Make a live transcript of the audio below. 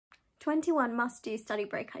21 must-do study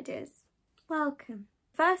break ideas. Welcome.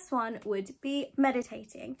 First one would be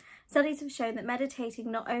meditating. Studies have shown that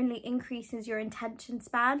meditating not only increases your attention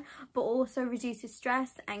span, but also reduces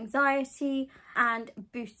stress, anxiety, and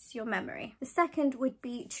boosts your memory. The second would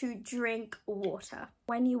be to drink water.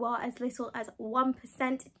 When you are as little as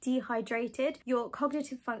 1% dehydrated, your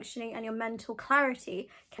cognitive functioning and your mental clarity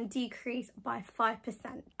can decrease by 5%.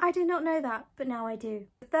 I did not know that, but now I do.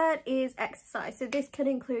 The third is exercise. So this could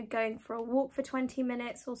include going for a walk for 20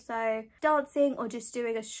 minutes or so, dancing, or just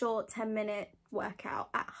doing a short 10-minute workout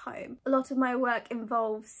at home. A lot of my work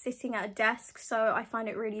involves sitting at a desk, so I find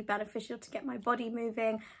it really beneficial to get my body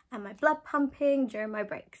moving and my blood pumping during my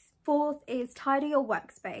breaks. Fourth is tidy your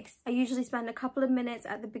workspace. I usually spend a couple of minutes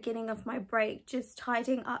at the beginning of my break just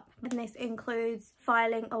tidying up, and this includes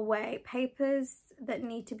filing away papers that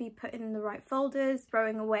need to be put in the right folders,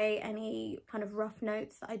 throwing away any kind of rough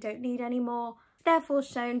notes that I don't need anymore. Therefore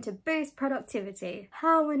shown to boost productivity.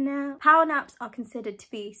 Power naps are considered to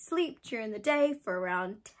be sleep during the day for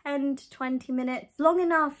around 10 to 20 minutes, long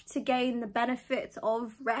enough to gain the benefits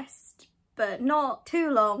of rest, but not too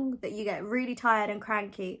long that you get really tired and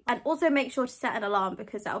cranky. And also make sure to set an alarm,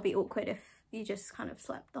 because that'll be awkward if you just kind of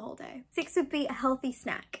slept the whole day. 6 would be a healthy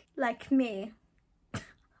snack, like me.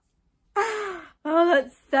 Oh,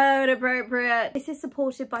 that's so inappropriate. This is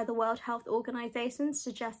supported by the World Health Organization,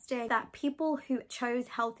 suggesting that people who chose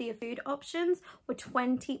healthier food options were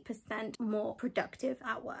 20% more productive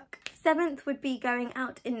at work. 7th would be going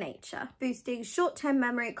out in nature, boosting short-term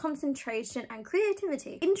memory, concentration, and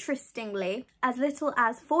creativity. Interestingly, as little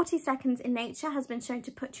as 40 seconds in nature has been shown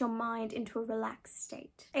to put your mind into a relaxed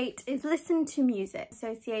state. 8 is listen to music,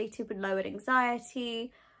 associated with lowered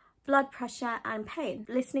anxiety, blood pressure, and pain.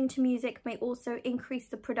 Listening to music may also increase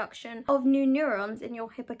the production of new neurons in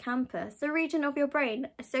your hippocampus, the region of your brain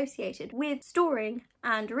associated with storing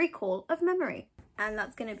and recall of memory. And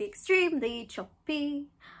that's going to be extremely choppy,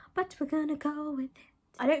 but we're gonna go with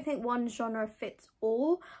it. I don't think one genre fits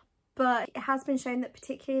all, but it has been shown that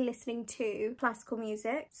particularly listening to classical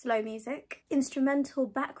music, slow music, instrumental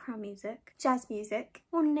background music, jazz music,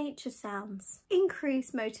 or nature sounds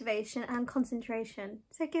increase motivation and concentration,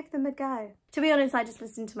 so give them a go. To be honest, I just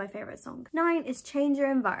listened to my favourite song. 9 is change your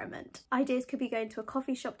environment. Ideas could be going to a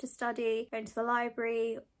coffee shop to study, going to the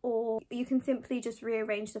library, or you can simply just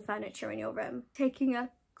rearrange the furniture in your room. Taking a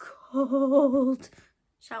cold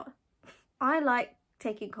shower. I like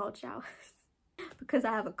taking cold showers because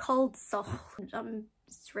I have a cold soul.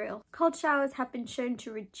 It's real. Cold showers have been shown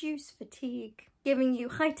to reduce fatigue, giving you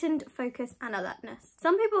heightened focus and alertness.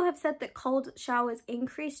 Some people have said that cold showers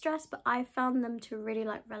increase stress, but I found them to really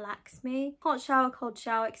relax me. Hot shower, cold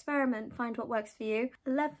shower, experiment, find what works for you.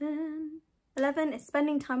 11 is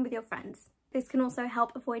spending time with your friends. This can also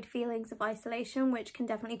help avoid feelings of isolation, which can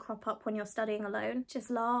definitely crop up when you're studying alone. Just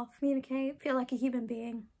laugh, communicate, feel like a human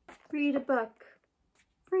being. Read a book.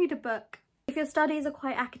 Read a book. If your studies are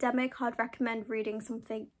quite academic, I'd recommend reading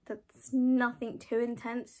something that's nothing too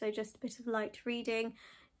intense, so just a bit of light reading.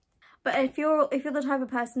 But if you're the type of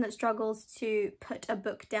person that struggles to put a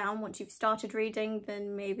book down once you've started reading,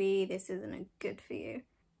 then maybe this isn't good for you.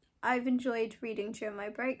 I've enjoyed reading during my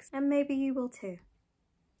breaks, and maybe you will too.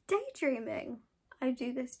 Daydreaming. I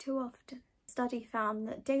do this too often. Study found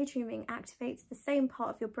that daydreaming activates the same part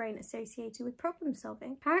of your brain associated with problem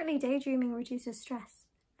solving. Apparently daydreaming reduces stress.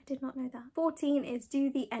 I did not know that. 14 is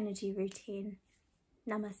do the energy routine.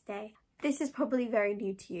 Namaste. This is probably very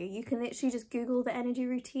new to you. You can literally just Google the energy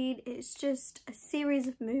routine. It's just a series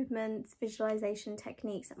of movements, visualization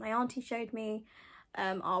techniques that my auntie showed me.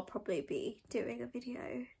 I'll probably be doing a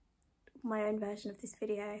video, my own version of this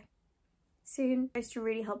video soon. It's supposed to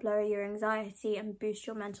really help lower your anxiety and boost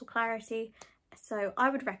your mental clarity, so I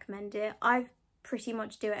would recommend it. I pretty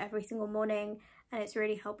much do it every single morning and it's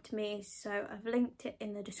really helped me, so I've linked it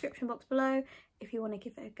in the description box below if you want to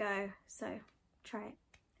give it a go, so try it.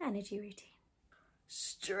 Energy routine.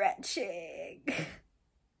 Stretching.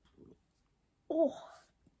 Oh.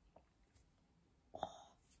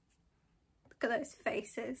 Look at those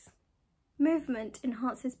faces. Movement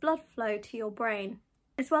enhances blood flow to your brain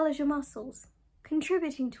as well as your muscles,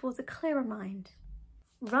 contributing towards a clearer mind.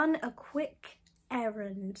 Run a quick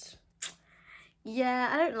errand. Yeah,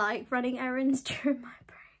 I don't like running errands during my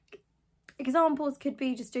break. Examples could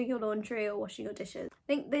be just doing your laundry or washing your dishes.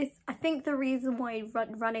 I think the reason why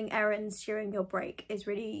running errands during your break is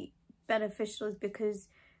really beneficial is because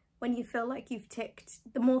when you feel like you've ticked,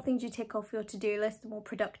 the more things you tick off your to-do list, the more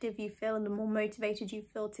productive you feel and the more motivated you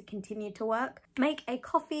feel to continue to work. Make a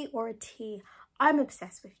coffee or a tea. I'm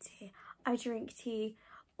obsessed with tea. I drink tea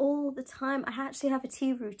all the time. I actually have a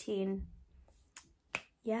tea routine.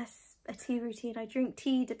 yes, a tea routine. I drink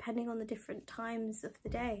tea depending on the different times of the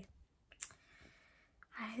day.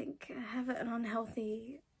 I think I have an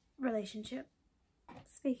unhealthy relationship.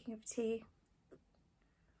 Speaking of tea,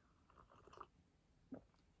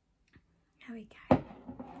 here we go.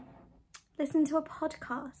 Listen to a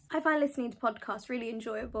podcast. I find listening to podcasts really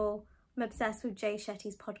enjoyable. I'm obsessed with Jay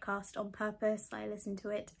Shetty's podcast On Purpose. I listen to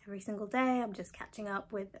it every single day. I'm just catching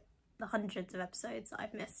up with the hundreds of episodes that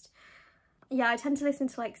I've missed. Yeah, I tend to listen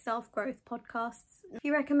to like self-growth podcasts. If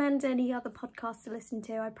you recommend any other podcasts to listen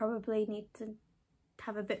to, I probably need to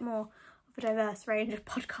have a bit more of a diverse range of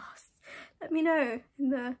podcasts. Let me know in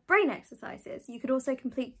the brain exercises. You could also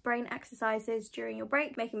complete brain exercises during your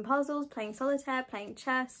break, making puzzles, playing solitaire, playing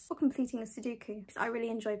chess, or completing a Sudoku. I really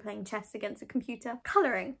enjoy playing chess against a computer.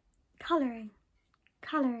 Colouring.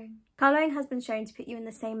 Colouring has been shown to put you in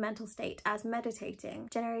the same mental state as meditating,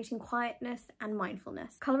 generating quietness and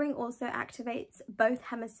mindfulness. Colouring also activates both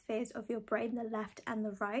hemispheres of your brain, the left and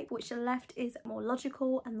the right, which the left is more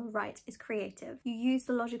logical and the right is creative. You use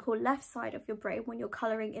the logical left side of your brain when you're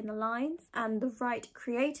colouring in the lines, and the right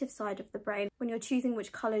creative side of the brain when you're choosing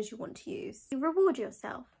which colours you want to use. You reward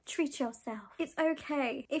yourself. Treat yourself. It's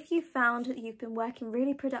okay. If you found that you've been working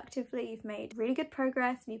really productively, you've made really good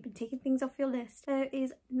progress, and you've been taking things off your list, there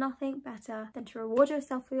is nothing better than to reward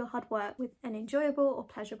yourself for your hard work with an enjoyable or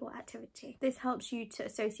pleasurable activity. This helps you to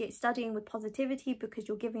associate studying with positivity because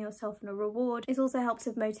you're giving yourself a reward. It also helps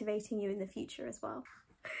with motivating you in the future as well.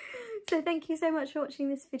 So thank you so much for watching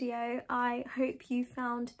this video. I hope you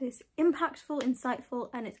found this impactful, insightful,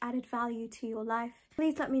 and it's added value to your life.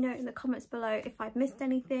 Please let me know in the comments below if I've missed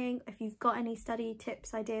anything, if you've got any study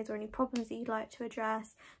tips, ideas, or any problems that you'd like to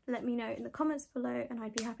address. Let me know in the comments below and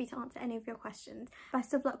I'd be happy to answer any of your questions.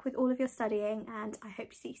 Best of luck with all of your studying, and I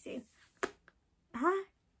hope to see you soon. Bye!